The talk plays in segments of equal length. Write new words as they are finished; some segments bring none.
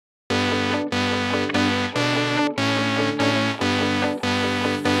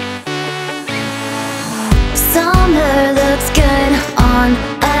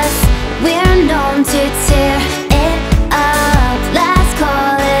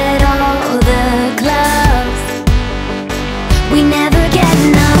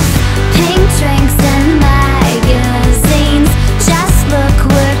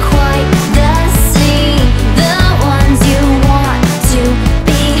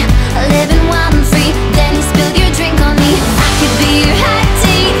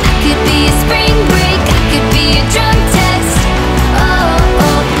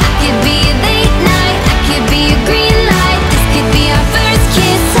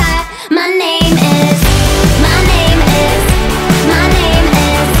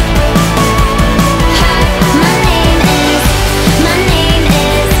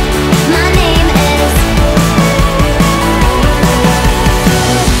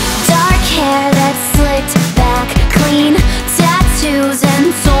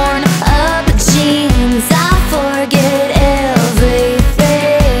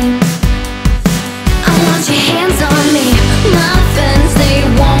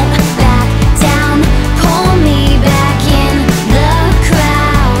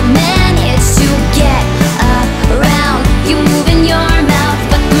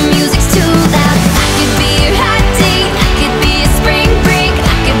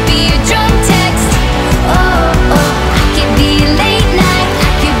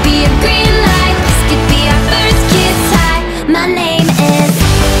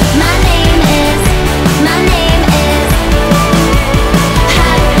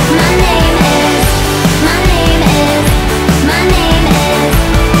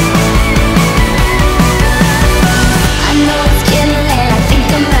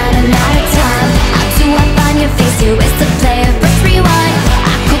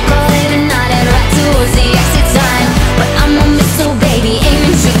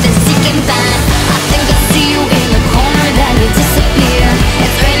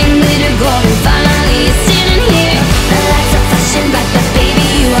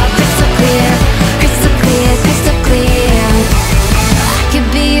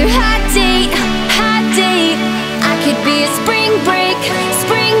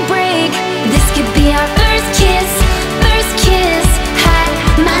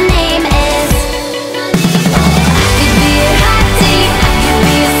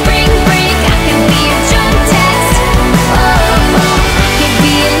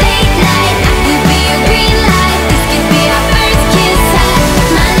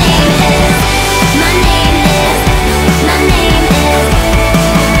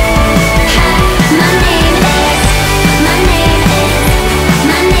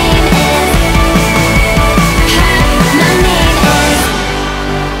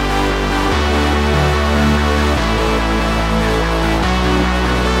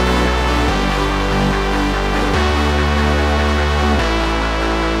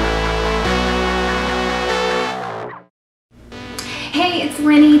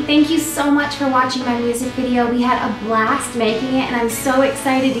Linney. Thank you so much for watching my music video. We had a blast making it, and I'm so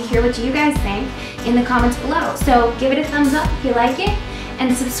excited to hear what you guys think in the comments below. So give it a thumbs up if you like it,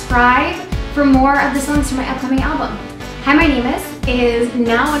 and subscribe for more of the songs from my upcoming album. Hi, My Name is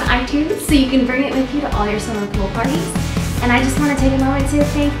now on iTunes, so you can bring it with you to all your summer pool parties. And I just want to take a moment to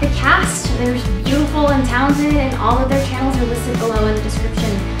thank the cast. They're beautiful and talented, and all of their channels are listed below in the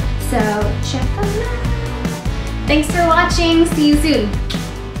description. So check them out. Thanks for watching. See you soon.